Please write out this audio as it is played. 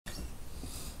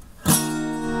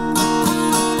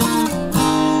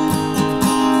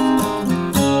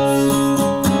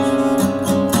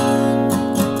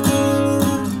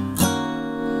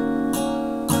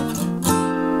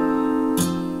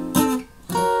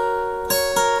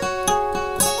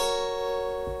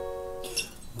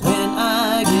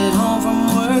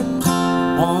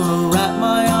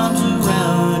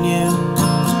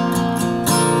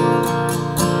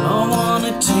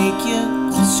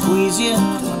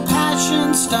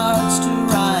tension starts to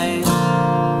rise.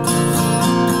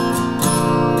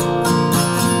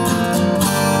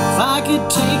 If I could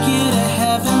take you to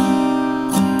heaven,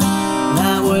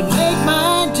 that would make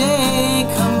my day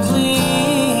complete.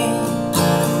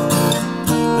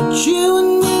 But you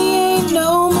and me ain't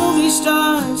no movie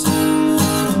stars.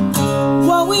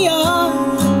 What we are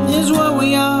is what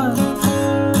we are.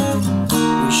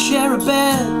 We share a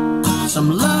bed, some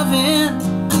loving,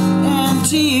 and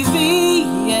TV,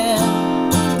 yeah.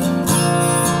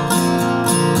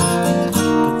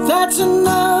 But that's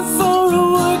enough for a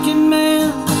working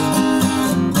man.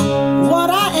 What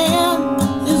I am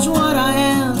is what I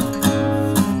am.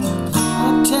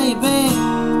 I'll tell you,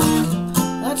 babe,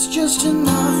 that's just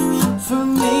enough for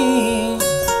me.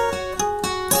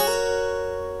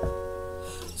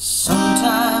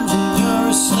 Sometimes when you're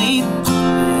asleep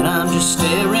and I'm just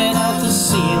staring at the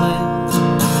ceiling,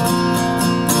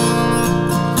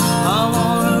 I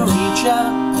wanna reach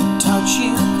out and touch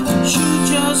you, but you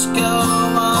just go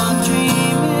on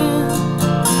dreaming.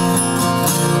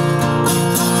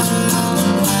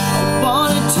 I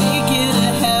wanna take you to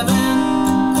heaven,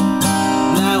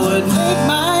 that would make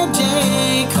my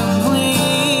day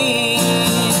complete.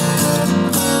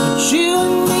 But you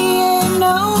and me ain't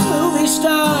no movie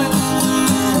stars.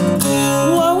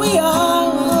 What we are,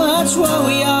 that's what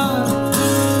we are.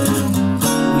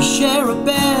 We share a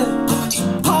bed,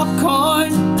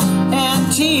 popcorn, and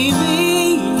TV,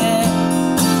 yeah.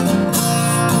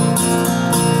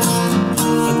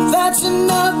 But that's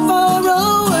enough for a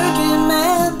working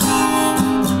man.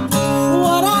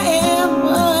 What I am,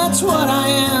 that's what I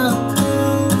am.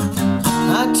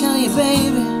 I tell you,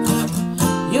 baby,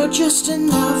 you're just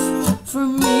enough for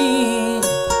me.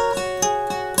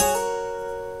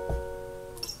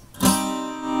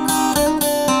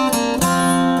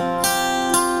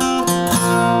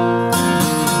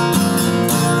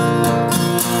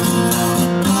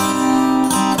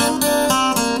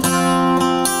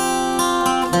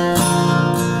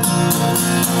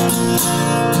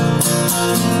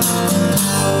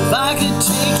 If I could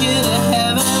take you to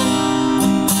heaven,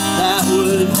 that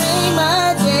would make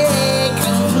my day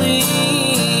complete.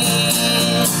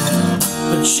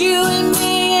 But you and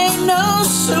me ain't no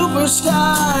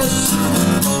superstars.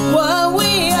 What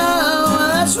we are,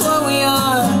 that's what we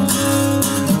are.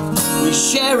 We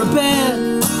share a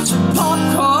bed, some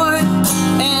popcorn,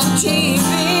 and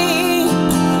TV,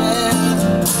 yeah.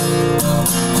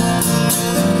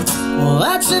 Well,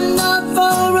 that's enough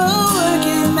for a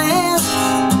working man.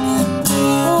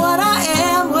 What I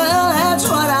am, well, that's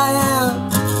what I am.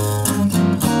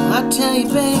 I tell you,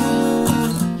 baby,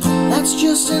 that's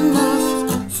just enough